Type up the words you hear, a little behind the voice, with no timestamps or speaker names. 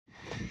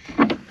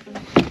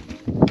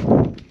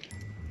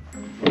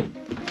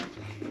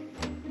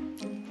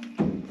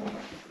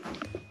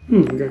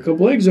We got a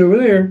couple eggs over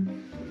there.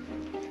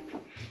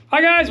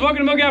 Hi guys, welcome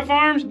to Milk Out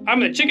Farms.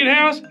 I'm in the chicken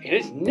house and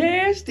it's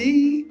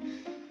nasty,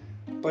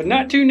 but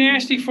not too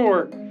nasty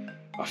for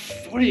a,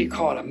 what do you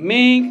call it, a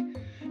mink?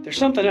 There's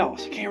something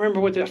else. I can't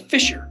remember what a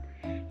fisher.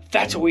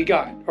 That's what we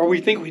got, or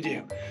we think we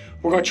do.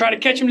 We're gonna try to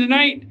catch him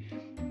tonight.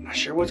 Not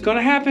sure what's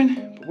gonna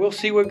happen, but we'll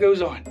see what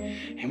goes on.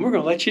 And we're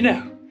gonna let you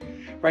know.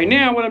 Right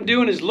now, what I'm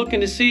doing is looking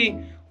to see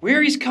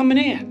where he's coming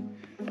in.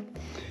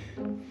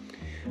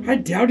 I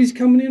doubt he's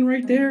coming in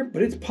right there,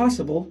 but it's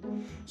possible.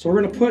 So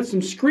we're gonna put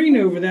some screen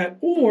over that,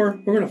 or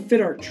we're gonna fit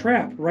our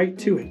trap right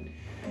to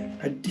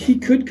it. He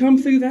could come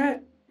through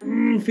that.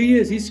 If he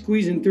is, he's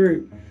squeezing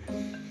through.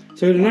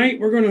 So tonight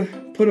we're gonna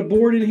put a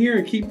board in here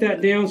and keep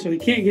that down so he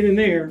can't get in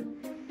there.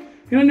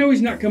 And I know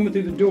he's not coming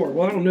through the door.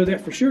 Well, I don't know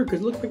that for sure because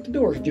it looks like the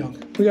door is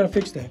junk. We gotta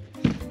fix that.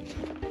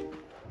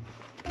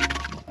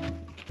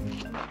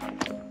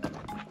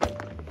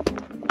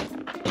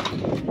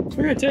 So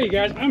I gotta tell you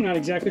guys, I'm not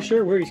exactly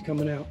sure where he's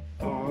coming out.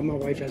 Oh, my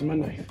wife has my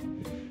knife.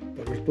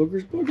 Boogers,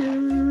 boogers,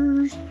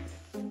 boogers.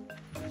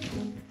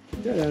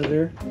 Get that out of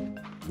there.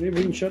 Maybe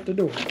we can shut the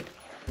door.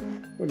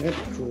 Wouldn't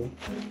that be cool?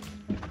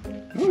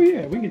 Oh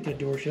yeah, we can get that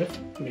door shut,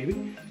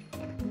 maybe.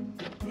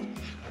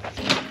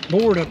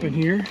 Board up in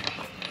here.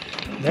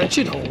 That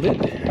should hold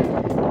it.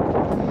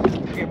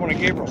 Get one of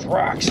Gabriel's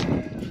rocks.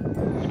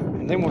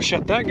 And then we'll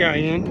shut that guy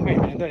in. Wait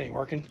a minute, that ain't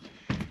working.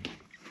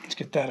 Let's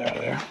get that out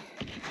of there.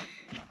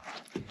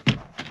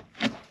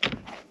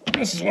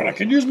 This is when I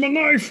could use my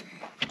knife.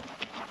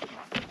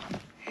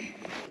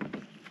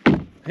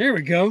 There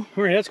we go.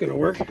 All right, that's gonna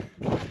work.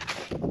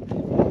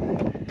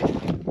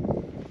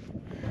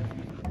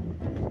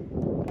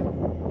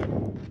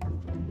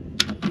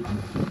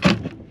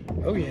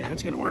 Oh yeah,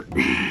 that's gonna work.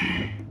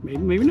 Maybe,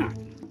 maybe not.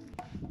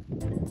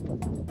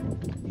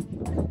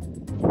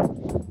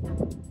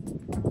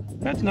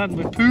 That's nothing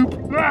but poop.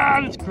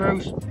 Ah, that's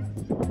gross.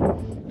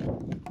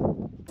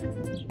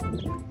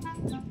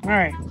 All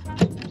right.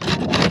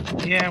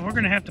 Yeah, we're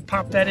gonna have to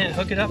pop that in,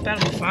 hook it up.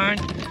 That'll be fine.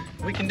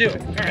 We can do it.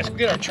 All right, let's go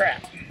get our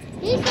trap.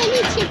 Is there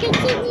any chickens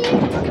in here?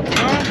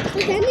 Huh?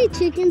 Is there any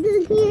chickens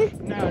in here?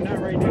 No, not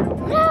right now.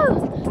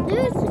 No,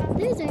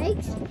 there's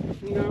eggs.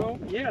 No,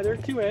 yeah,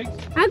 there's 2 eggs.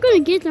 I'm gonna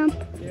get them.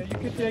 Yeah, you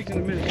get the eggs in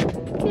a minute.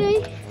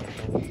 Okay.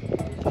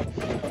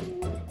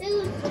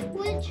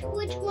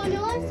 Which one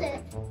was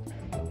it?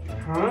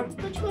 Huh?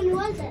 Which one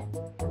was it?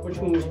 Which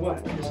one was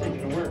what? This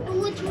ain't gonna work.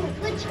 And which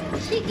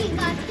chicken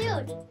got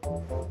killed?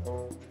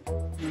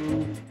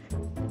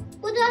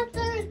 What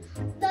after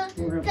the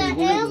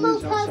animal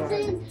comes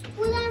in?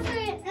 What after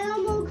an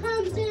animal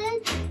comes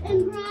in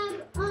and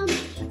grabs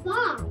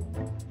Spot?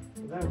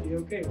 That'd be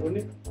okay, wouldn't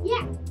it?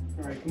 Yeah.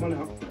 All right, come on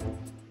out.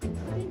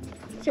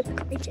 It's so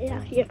crazy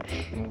out here.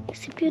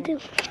 It's a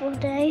beautiful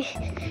day.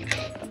 Okay,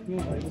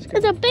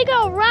 There's a big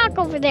old rock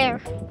over there.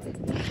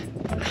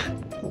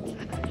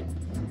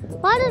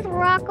 What is a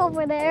rock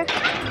over there?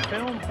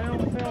 Film,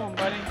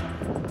 buddy.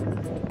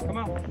 Come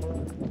on.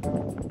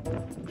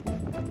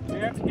 We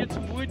have to get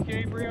some wood,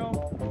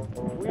 Gabriel.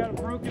 We got a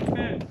broken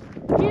fence.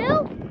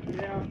 You?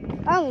 Yeah.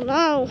 Oh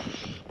no.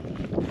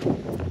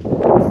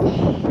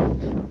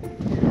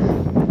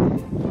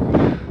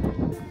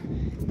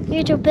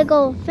 Here's a big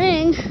old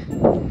thing.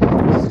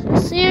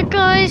 See it,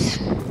 guys?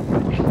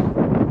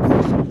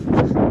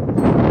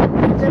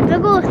 It's a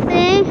big old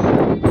thing.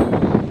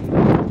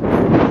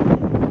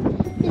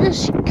 You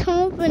just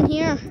come up in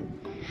here.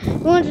 You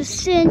want to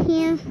sit in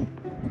here.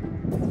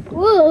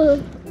 Whoa.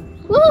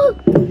 Whoa.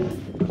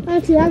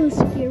 Actually, that was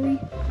scary.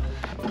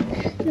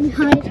 Let me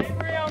hide.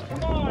 Gabriel,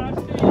 come on, I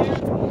see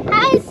you.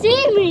 How do you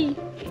see me?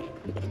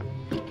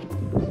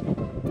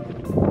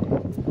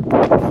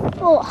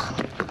 Oh,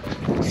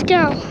 let's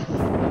go.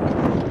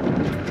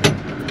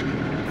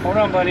 Hold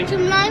on, buddy.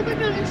 Tonight we're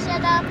gonna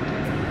set up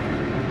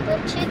the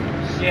chicken.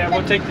 Yeah,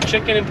 we'll take the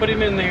chicken and put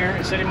him in there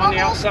and set him on the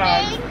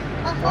outside.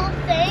 A whole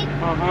thing.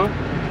 Uh-huh.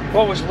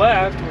 What was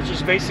left, which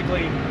is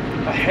basically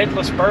a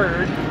headless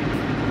bird.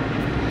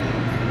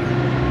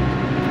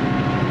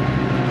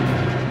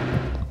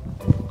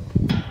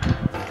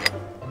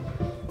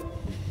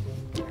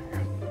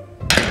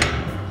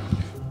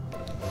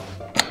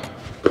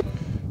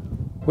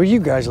 What are you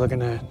guys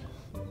looking at?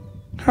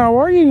 How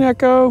are you,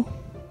 Neko?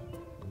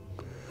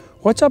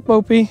 What's up,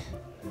 Opie?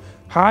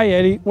 Hi,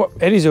 Eddie. What?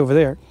 Eddie's over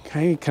there.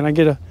 Hey, can I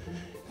get a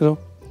little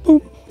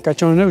boop?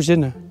 Got you on the nose,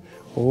 didn't I?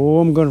 Oh,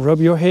 I'm gonna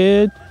rub your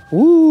head.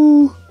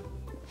 Woo!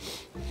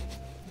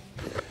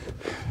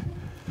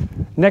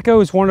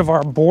 Neko is one of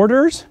our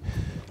boarders.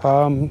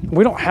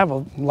 We don't have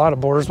a lot of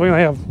boarders. We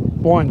only have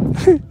one,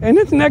 and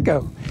it's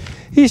Neko.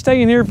 He's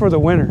staying here for the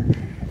winter.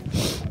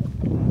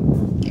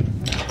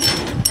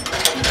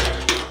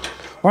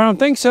 Well, I don't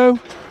think so.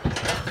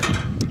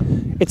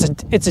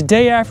 It's a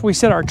day after we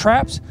set our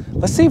traps.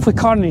 Let's see if we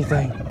caught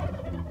anything.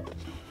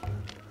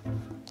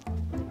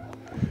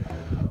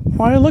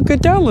 Why, look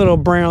at that little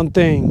brown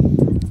thing.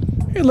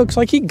 It looks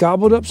like he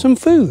gobbled up some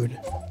food.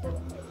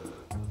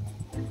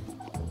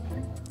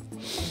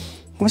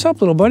 What's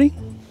up, little buddy?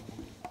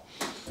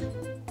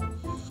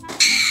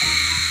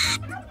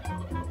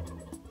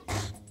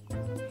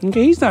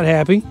 Okay, he's not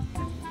happy.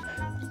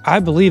 I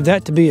believe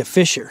that to be a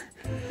fisher.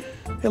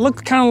 It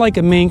looked kind of like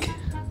a mink,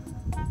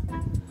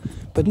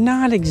 but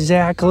not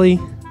exactly.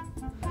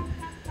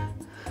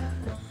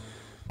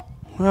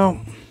 Well,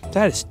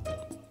 that is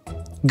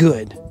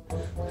good.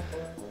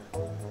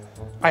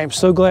 I am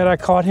so glad I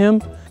caught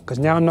him, because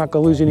now I'm not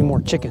going to lose any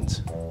more chickens.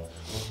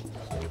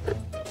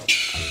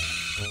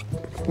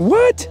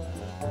 What?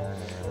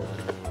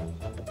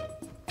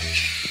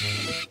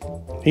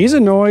 He's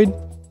annoyed.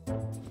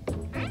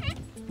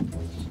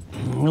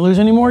 We lose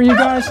any more of you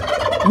guys?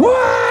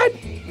 What?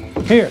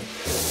 Here,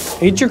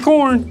 eat your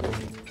corn.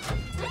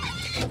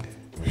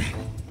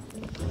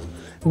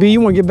 B,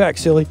 you want to get back,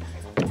 silly.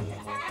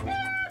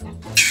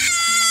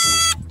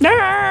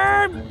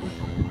 Nerp!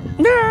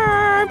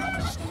 Nerp!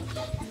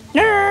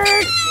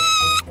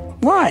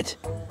 Nerp! What?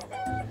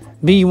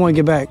 B, you want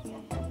to get back.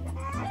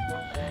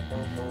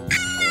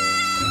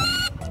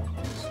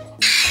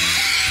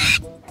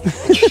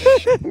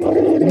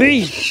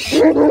 B!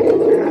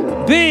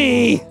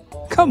 B!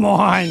 Come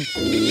on!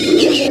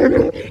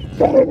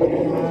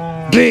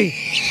 B!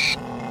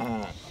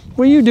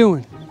 What are you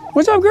doing?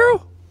 What's up,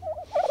 girl?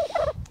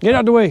 Get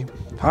out the way.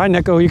 Hi,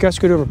 Neko. You got to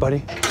scoot over,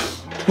 buddy.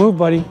 Move,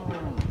 buddy.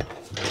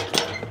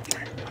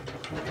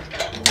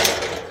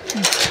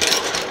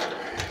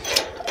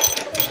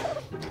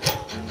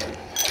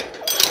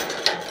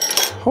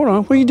 Hold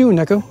on. What are you doing,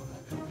 Neko?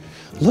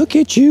 Look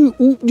at you.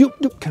 Ooh,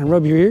 can I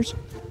rub your ears?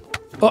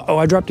 Uh-oh,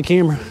 I dropped the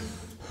camera.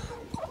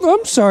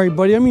 I'm sorry,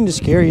 buddy. I mean to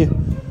scare you.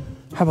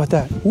 How about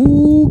that?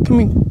 Ooh, come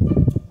here.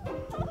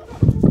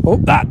 Oh,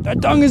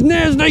 that tongue is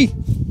nasty.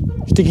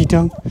 Sticky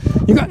tongue.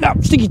 You got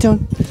that sticky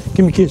tongue.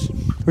 Give me a kiss.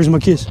 Where's my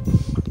kiss?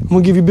 I'm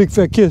gonna give you a big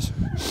fat kiss.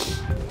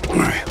 All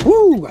right.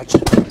 Woo, I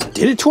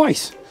did it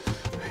twice.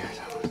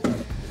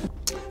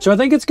 So I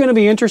think it's gonna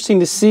be interesting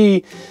to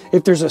see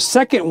if there's a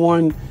second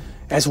one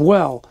as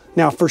well.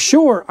 Now, for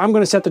sure, I'm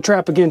gonna set the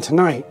trap again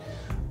tonight,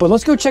 but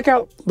let's go check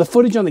out the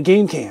footage on the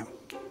game cam.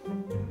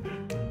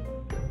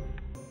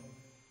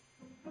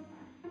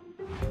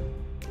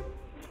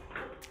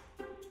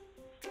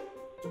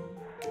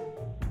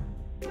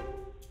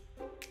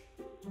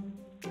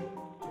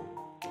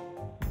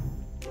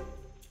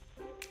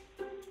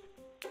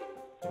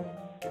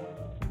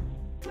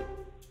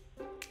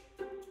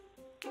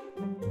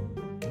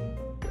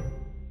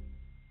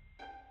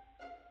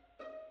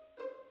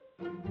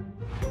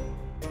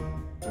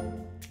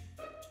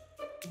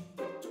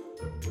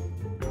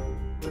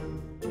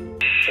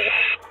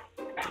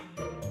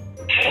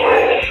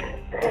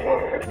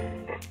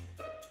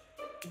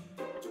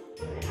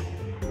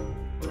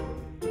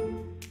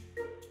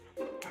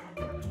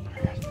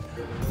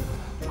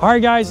 All right,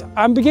 guys,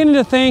 I'm beginning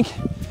to think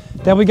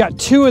that we got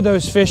two of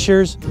those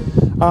fishers.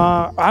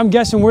 I'm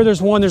guessing where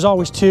there's one, there's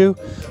always two.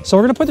 So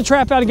we're gonna put the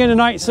trap out again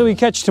tonight so we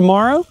catch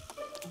tomorrow.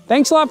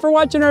 Thanks a lot for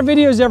watching our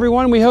videos,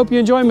 everyone. We hope you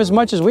enjoy them as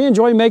much as we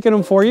enjoy making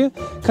them for you.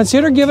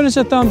 Consider giving us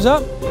a thumbs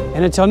up.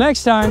 And until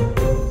next time,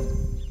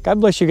 God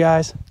bless you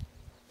guys.